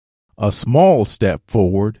A small step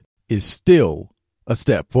forward is still a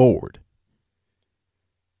step forward.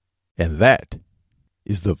 And that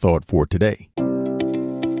is the thought for today.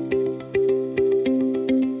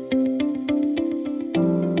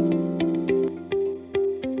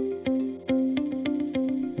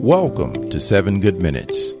 Welcome to 7 Good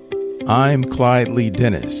Minutes. I'm Clyde Lee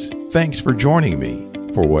Dennis. Thanks for joining me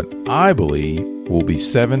for what I believe will be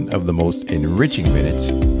 7 of the most enriching minutes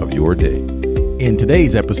of your day. In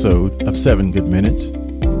today's episode of 7 Good Minutes,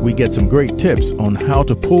 we get some great tips on how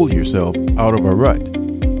to pull yourself out of a rut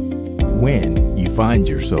when you find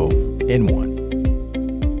yourself in one.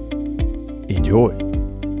 Enjoy.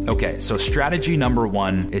 Okay, so strategy number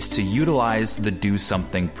 1 is to utilize the do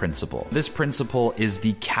something principle. This principle is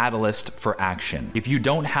the catalyst for action. If you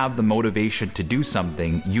don't have the motivation to do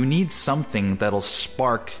something, you need something that'll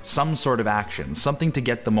spark some sort of action, something to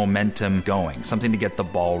get the momentum going, something to get the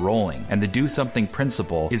ball rolling. And the do something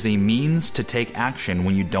principle is a means to take action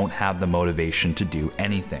when you don't have the motivation to do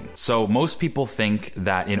anything. So most people think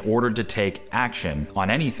that in order to take action on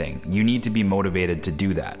anything, you need to be motivated to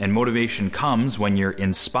do that. And motivation comes when you're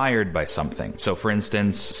inspired by something. So for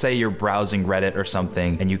instance, say you're browsing Reddit or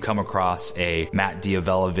something and you come across a Matt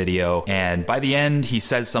Diavella video, and by the end he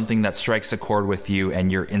says something that strikes a chord with you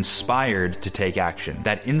and you're inspired to take action.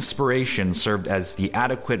 That inspiration served as the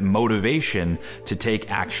adequate motivation to take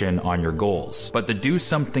action on your goals. But the do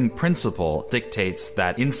something principle dictates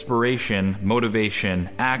that inspiration, motivation,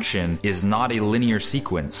 action is not a linear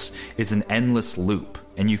sequence. It's an endless loop.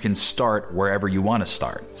 And you can start wherever you want to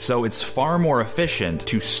start. So it's far more efficient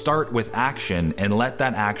to start with action and let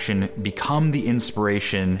that action become the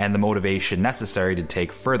inspiration and the motivation necessary to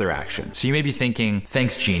take further action. So you may be thinking,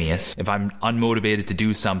 thanks, genius. If I'm unmotivated to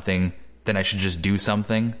do something, then I should just do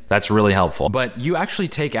something. That's really helpful. But you actually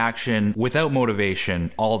take action without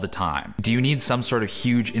motivation all the time. Do you need some sort of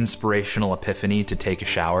huge inspirational epiphany to take a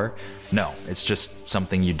shower? No, it's just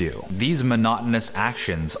something you do. These monotonous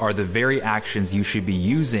actions are the very actions you should be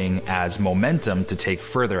using as momentum to take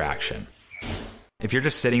further action. If you're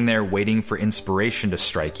just sitting there waiting for inspiration to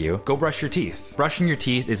strike you, go brush your teeth. Brushing your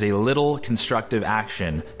teeth is a little constructive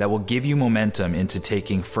action that will give you momentum into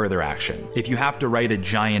taking further action. If you have to write a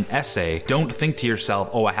giant essay, don't think to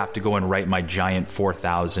yourself, oh, I have to go and write my giant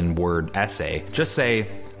 4,000 word essay. Just say,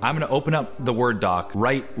 I'm going to open up the Word doc,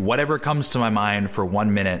 write whatever comes to my mind for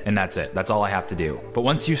 1 minute, and that's it. That's all I have to do. But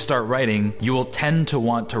once you start writing, you will tend to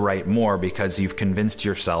want to write more because you've convinced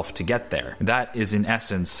yourself to get there. That is, in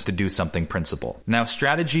essence, the do something principle. Now,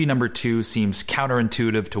 strategy number 2 seems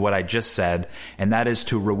counterintuitive to what I just said, and that is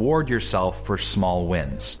to reward yourself for small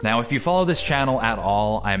wins. Now, if you follow this channel at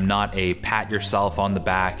all, I'm not a pat yourself on the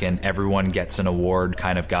back and everyone gets an award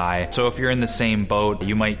kind of guy. So if you're in the same boat,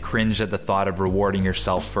 you might cringe at the thought of rewarding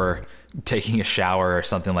yourself for taking a shower or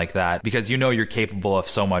something like that, because you know you're capable of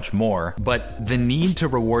so much more. But the need to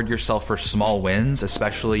reward yourself for small wins,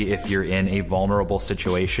 especially if you're in a vulnerable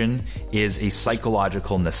situation, is a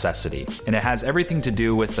psychological necessity. And it has everything to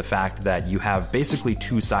do with the fact that you have basically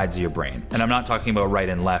 2 sides of your brain. And I'm not talking about right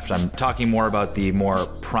and left. I'm talking more about the more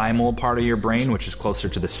primal part of your brain, which is closer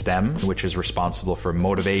to the stem, which is responsible for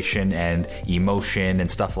motivation and emotion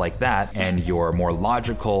and stuff like that. And your more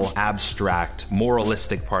logical, abstract,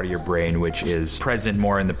 moralistic part of your brain, which is present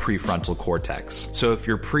more in the prefrontal cortex. So if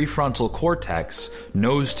your prefrontal cortex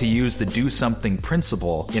knows to use the do something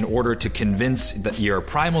principle in order to convince your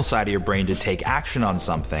primal side of your brain to take action on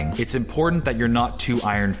something, it's important that you're not too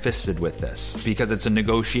iron-fisted with this, because it's a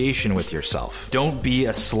negotiation with yourself. Don't be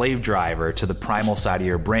a slave driver to the primal side of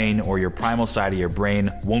your brain, or your primal side of your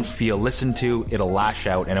brain won't feel listened to, it'll lash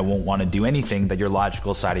out, and it won't want to do anything that your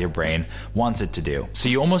logical side of your brain wants it to do. So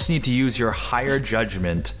you almost need to use your higher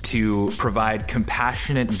judgment to provide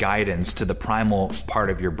compassionate guidance to the primal part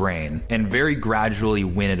of your brain and very gradually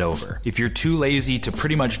win it over. If you're too lazy to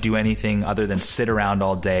pretty much do anything other than sit around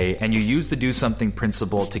all day, and you use the do something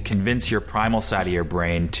principle to convince your primal side of your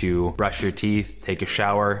brain to brush your teeth, take a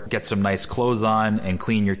shower, get some nice clothes on, and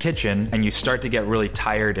clean your kitchen, and you start to get really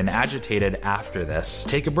tired and agitated after this,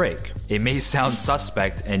 take a break. It may sound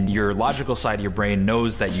suspect, and your logical side of your brain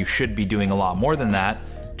knows that you should be doing a lot more than that.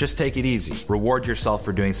 Just take it easy. Reward yourself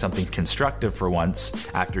for doing something constructive for once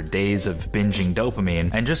after days of binging dopamine,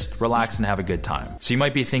 and just relax and have a good time. So you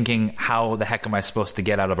might be thinking, how the heck am I supposed to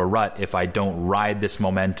get out of a rut if I don't ride this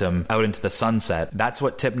momentum out into the sunset? That's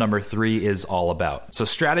what tip number 3 is all about. So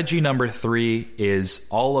strategy number 3 is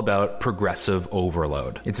all about progressive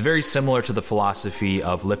overload. It's very similar to the philosophy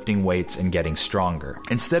of lifting weights and getting stronger.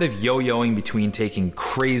 Instead of yo-yoing between taking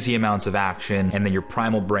crazy amounts of action and then your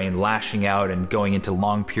primal brain lashing out and going into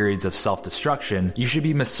long periods of self-destruction, you should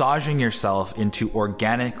be massaging yourself into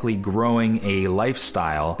organically growing a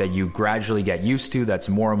lifestyle that you gradually get used to, that's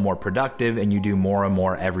more and more productive, and you do more and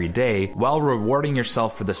more every day, while rewarding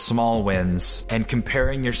yourself for the small wins and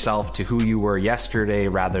comparing yourself to who you were yesterday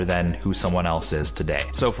rather than who someone else is today.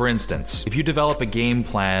 So for instance, if you develop a game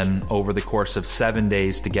plan over the course of 7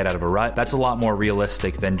 days to get out of a rut, that's a lot more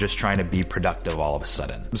realistic than just trying to be productive all of a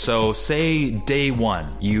sudden. So say day one,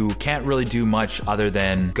 you can't really do much other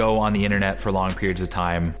than go on the internet for long periods of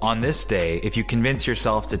time. On this day, if you convince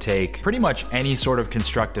yourself to take pretty much any sort of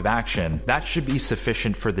constructive action, that should be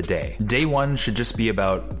sufficient for the day. Day one should just be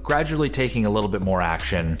about gradually taking a little bit more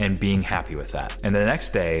action and being happy with that. And the next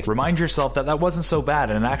day, remind yourself that that wasn't so bad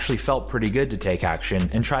and it actually felt pretty good to take action,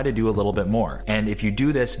 and try to do a little bit more. And if you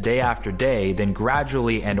do this day after day, then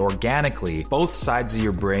gradually and organically, both sides of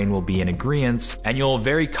your brain will be in agreement, and you'll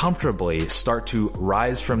very comfortably start to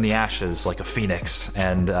rise from the ashes like a phoenix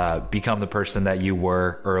and become the person that you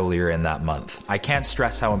were earlier in that month. I can't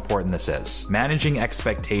stress how important this is. Managing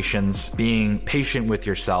expectations, being patient with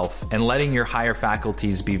yourself, and letting your higher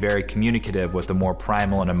faculties be very communicative with the more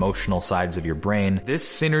primal and emotional sides of your brain. This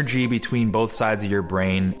synergy between both sides of your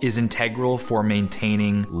brain is integral for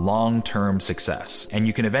maintaining long-term success, and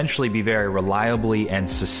you can eventually be very reliably and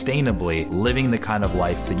sustainably living the kind of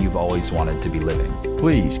life that you've always wanted to be living.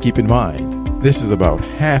 Please keep in mind, this is about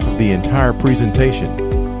half of the entire presentation.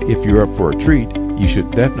 If you're up for a treat, you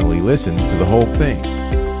should definitely listen to the whole thing.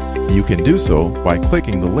 You can do so by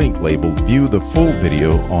clicking the link labeled View the Full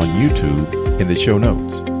Video on YouTube in the show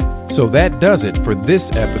notes. So that does it for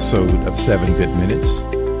this episode of 7 Good Minutes.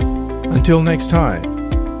 Until next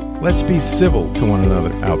time, let's be civil to one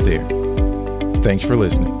another out there. Thanks for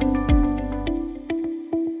listening.